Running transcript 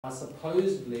are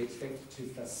supposedly expected to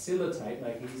facilitate,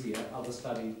 make easier, other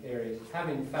study areas, have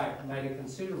in fact made a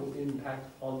considerable impact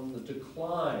on the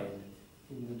decline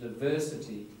in the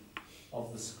diversity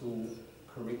of the school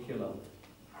curriculum.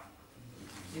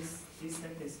 This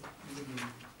sentence,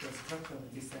 the structure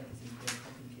of this sentence is very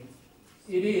complicated.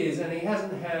 It is, and he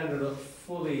hasn't handled it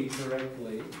fully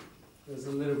correctly. There's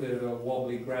a little bit of a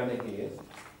wobbly grammar here.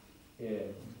 Yeah.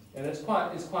 And it's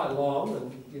quite long,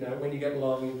 and you know, when you get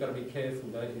long, you've got to be careful,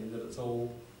 don't you, that it's all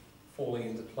falling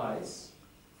into place.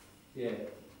 Yeah.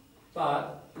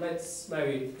 But let's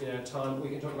maybe, you know, we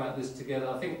can talk about this together.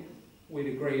 I think we'd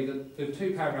agree that the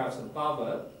two paragraphs above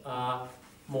it are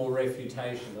more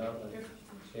refutation, aren't they?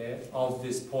 Yeah, of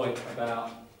this point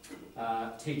about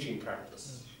teaching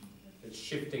practice. It's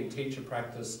shifting teacher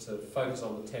practice to focus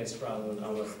on the test rather than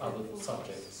other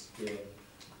subjects. Yeah.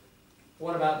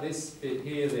 What about this bit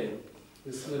here then?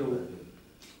 This little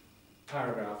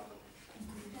paragraph.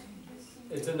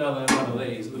 It's another one of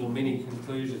these little mini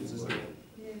conclusions, isn't it?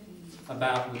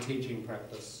 About the teaching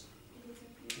practice.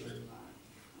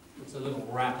 It's a little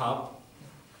wrap up.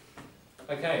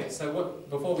 Okay, so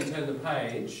before we turn the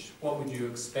page, what would you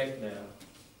expect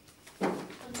now?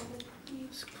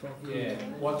 Yeah,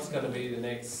 what's going to be the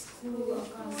next?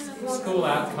 School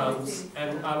outcomes.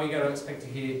 And are we going to expect to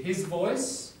hear his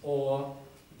voice or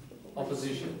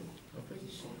opposition?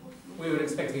 We would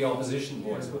expect the opposition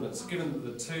voice, wouldn't it? Given that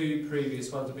the two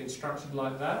previous ones have been structured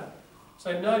like that.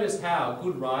 So notice how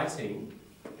good writing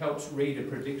helps read a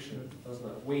prediction, doesn't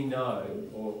it? We know,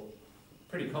 or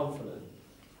pretty confident,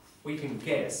 we can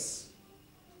guess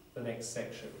the next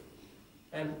section.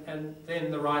 And then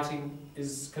the writing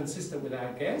is consistent with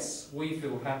our guess. We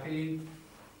feel happy.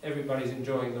 Everybody's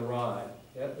enjoying the ride.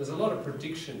 Yeah? There's a lot of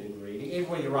prediction in reading. Even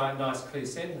when you write a nice, clear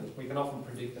sentence, we can often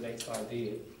predict the next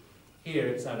idea. Here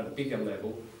it's at a bigger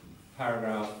level.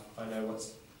 Paragraph, I know what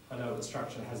the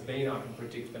structure has been. I can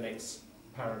predict the next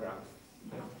paragraph.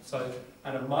 Yeah? So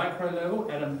at a micro level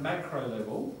and a macro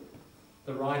level,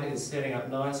 the writer is setting up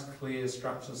nice, clear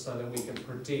structures so that we can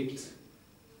predict.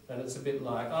 And it's a bit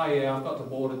like, oh yeah, I've got to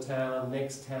border town,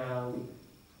 next town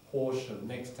Horsham,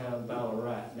 next town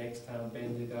Ballarat, next town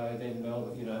Bendigo, then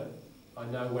Melbourne, you know. I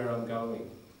know where I'm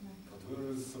going. But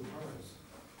where is the surprise?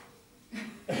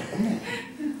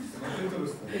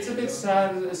 It's a bit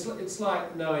sad. It's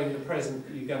like knowing the present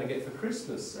you're going to get for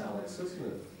Christmas, Alex, isn't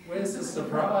it? Where's the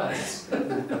surprise?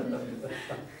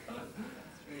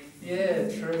 Yeah,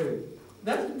 true.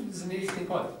 That is an interesting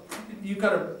point. You've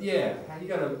got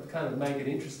to kind of make it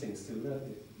interesting still, don't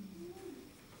you?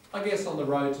 I guess on the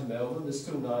road to Melbourne, there's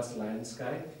still nice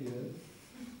landscape, you know,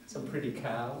 some pretty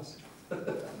cows.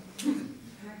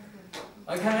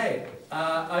 Okay,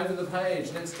 over the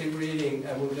page, let's keep reading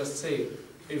and we'll just see.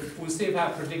 We'll see if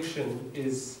our prediction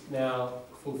is now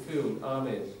fulfilled.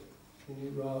 Ahmed, can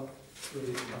you read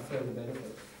a further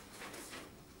benefit?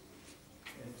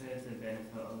 A further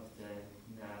benefit of the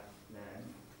NAP plan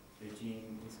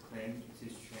regime is claimed to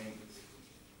strengthen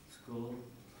school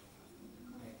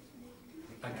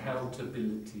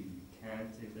accountability and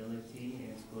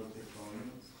school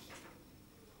performance.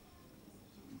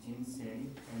 Jinsen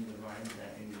underlined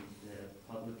that in the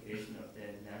publication of the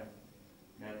NAP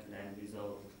plan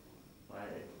result, why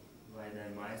the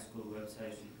My School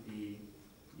website should be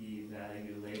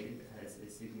evaluated as a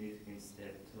significant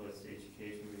step towards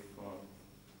education reform,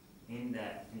 in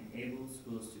that enables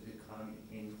schools to become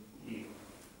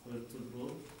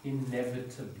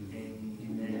inevitably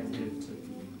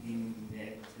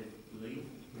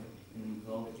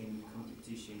involved in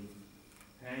competition.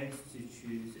 Parents to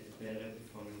choose a better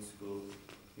performing school,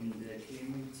 in the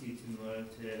community to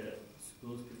monitor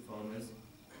schools' performance,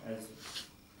 as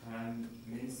Prime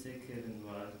Minister Kevin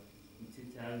Rudd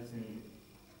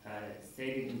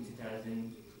stated in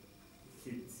 2000,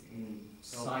 sits in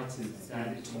cited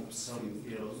top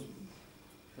field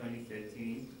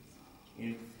 2013,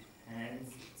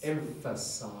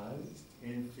 emphasized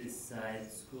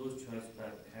school choice by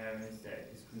parents that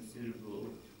is considerable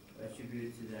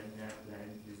attribute to the NAP plan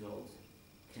results,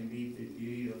 can be the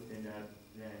beauty of the NAP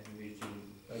plan regime.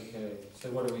 Okay, so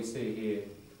what do we see here?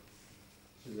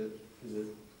 Is it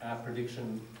our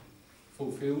prediction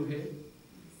fulfilled here?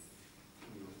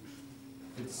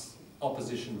 It's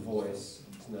opposition voice,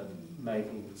 isn't it?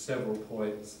 Making several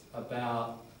points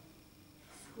about,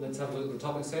 let's have a look at the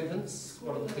topic sentence.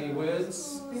 What are the key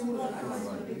words?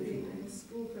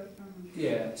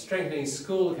 Yeah, strengthening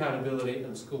school accountability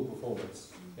and school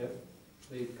performance. Yep.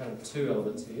 The kind of two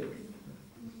elements here.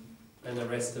 And the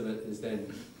rest of it is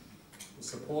then the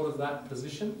support of that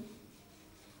position.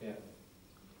 Yeah.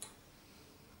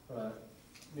 Right.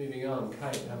 Moving on.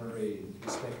 Kate, have a read.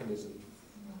 This mechanism.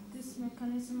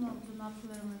 mechanism of the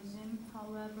nationalism,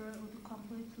 however, would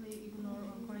completely ignore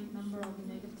a great number of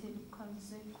negative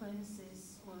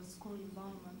consequences of school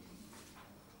environment.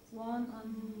 One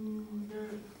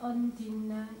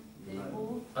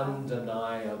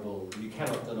undeniable, you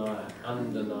cannot deny it,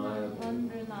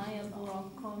 undeniable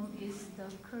outcome is the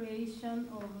creation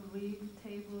of rigged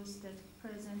tables that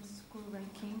present school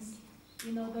rankings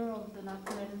in order of the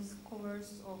national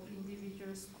scores of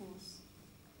individual schools.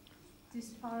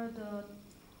 Despite the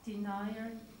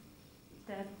denial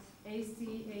that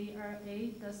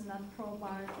ACARA does not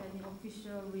provide any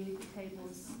official rigged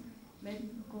tables,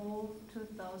 Medgo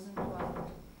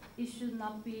 2012, it should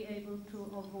not be able to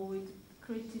avoid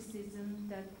criticism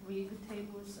that rigged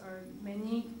tables are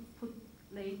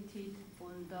manipulated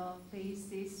on the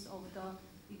basis of the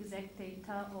exact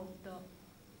data of the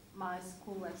My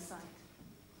School website.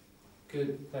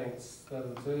 Good, thanks.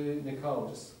 Nicole,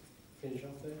 just finish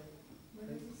off there.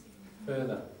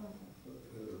 Further.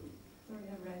 Sorry, I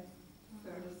read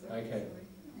further. Okay.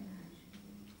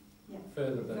 Yeah.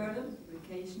 Further. Further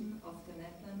publication of the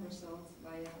NAPLAN results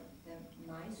via the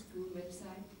My School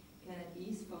website can at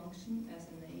ease function as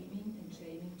a naming and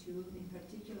shaming tool, in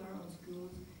particular on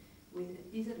schools with a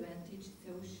disadvantaged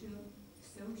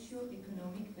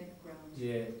socio-economic background.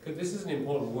 Yeah, because this is an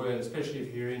important word, especially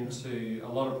if you're into a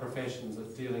lot of professions that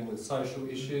are dealing with social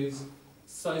issues.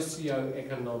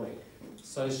 Socio-economic.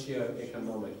 So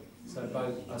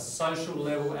both a social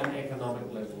level and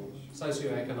economic level.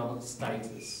 Socio-economic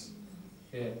status.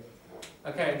 Yeah.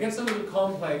 Okay, it gets a little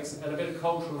complex, and a bit of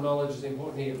cultural knowledge is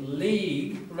important here.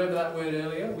 League, remember that word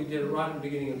earlier? We did it right at the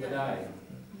beginning of the day.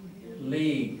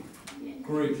 League,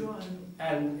 group,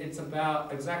 and it's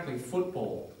about exactly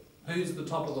football. Who's the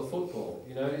top of the football?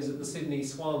 You know, is it the Sydney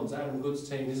Swans, Adam Good's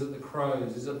team? Is it the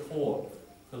Crows? Is it Port?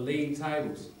 The league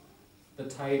tables. The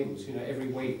tables, you know, every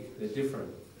week they're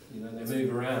different. You know, they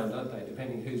move around, don't they,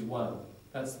 depending who's won.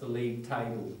 That's the league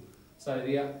table. So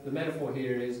the metaphor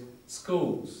here is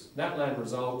schools, NAPLAN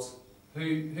results,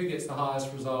 who gets the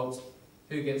highest results,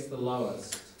 who gets the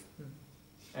lowest.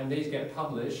 And these get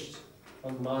published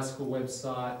on the My School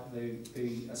website. The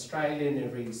Australian,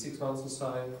 every 6 months or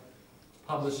so,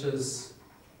 publishes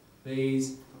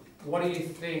these. What do you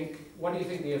think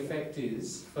the effect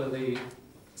is for the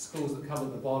schools that come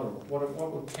at the bottom?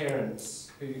 What would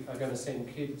parents who are going to send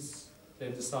kids,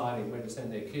 they're deciding where to send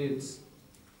their kids?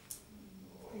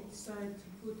 They decide to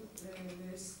put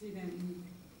the student in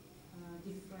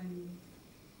different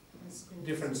schools.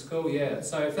 Different school, yeah.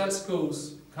 So if that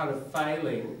school's kind of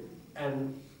failing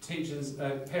and teachers,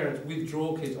 parents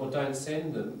withdraw kids or don't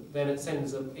send them, then it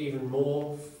sends them even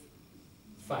more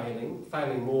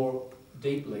failing more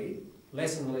deeply,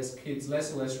 less and less kids,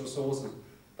 less and less resources.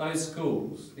 Those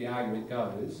schools, the argument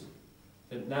goes,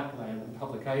 that NAPLAN and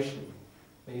publication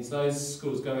means those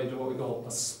schools go into what we call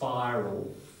a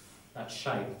spiral, that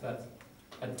shape, that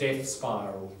a death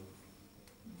spiral,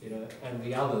 you know, and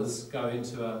the others go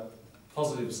into a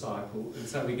positive cycle, and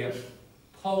so we get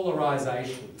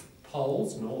polarisation.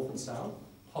 Poles, north and south,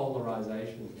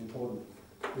 polarisation, important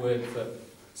word for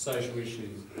social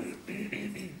issues.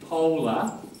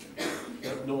 Polar,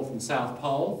 north and south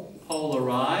pole,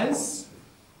 polarise,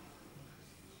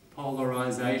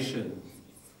 polarisation.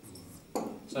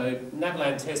 So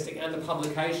NAPLAN testing and the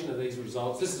publication of these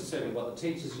results, this is certainly what the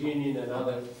Teachers Union and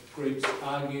other groups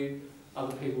argue.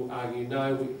 Other people argue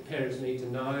no, parents need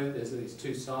to know, there's these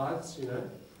two sides, you know.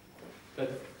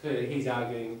 But clearly he's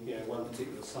arguing, you know, one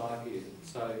particular side here,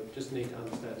 so just need to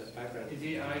understand that background.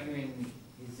 He's arguing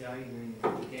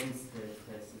against the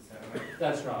test, is that right?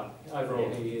 That's right, overall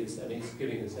he is, and he's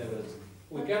giving us evidence.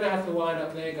 We're going to have to wind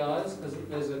up there, guys, because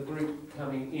there's a group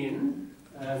coming in,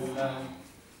 and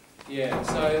yeah,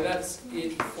 so that's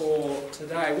it for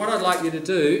today. What I'd like you to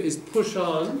do is push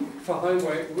on for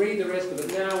homework, read the rest of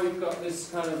it. Now we've got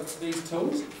this kind of these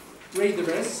tools, read the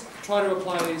rest, try to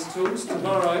apply these tools.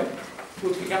 Tomorrow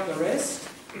we'll pick up the rest,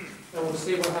 and we'll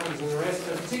see what happens in the rest,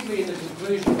 and particularly in the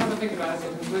conclusion. Have a think about it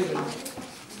in the conclusion.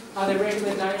 Are there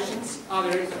recommendations? Are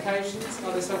there implications?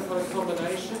 Are there some kind of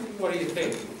combination? What do you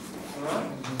think? All right?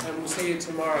 And we'll see you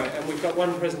tomorrow. And we've got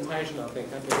one presentation, I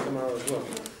think, tomorrow as well.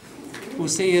 We'll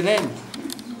see you then.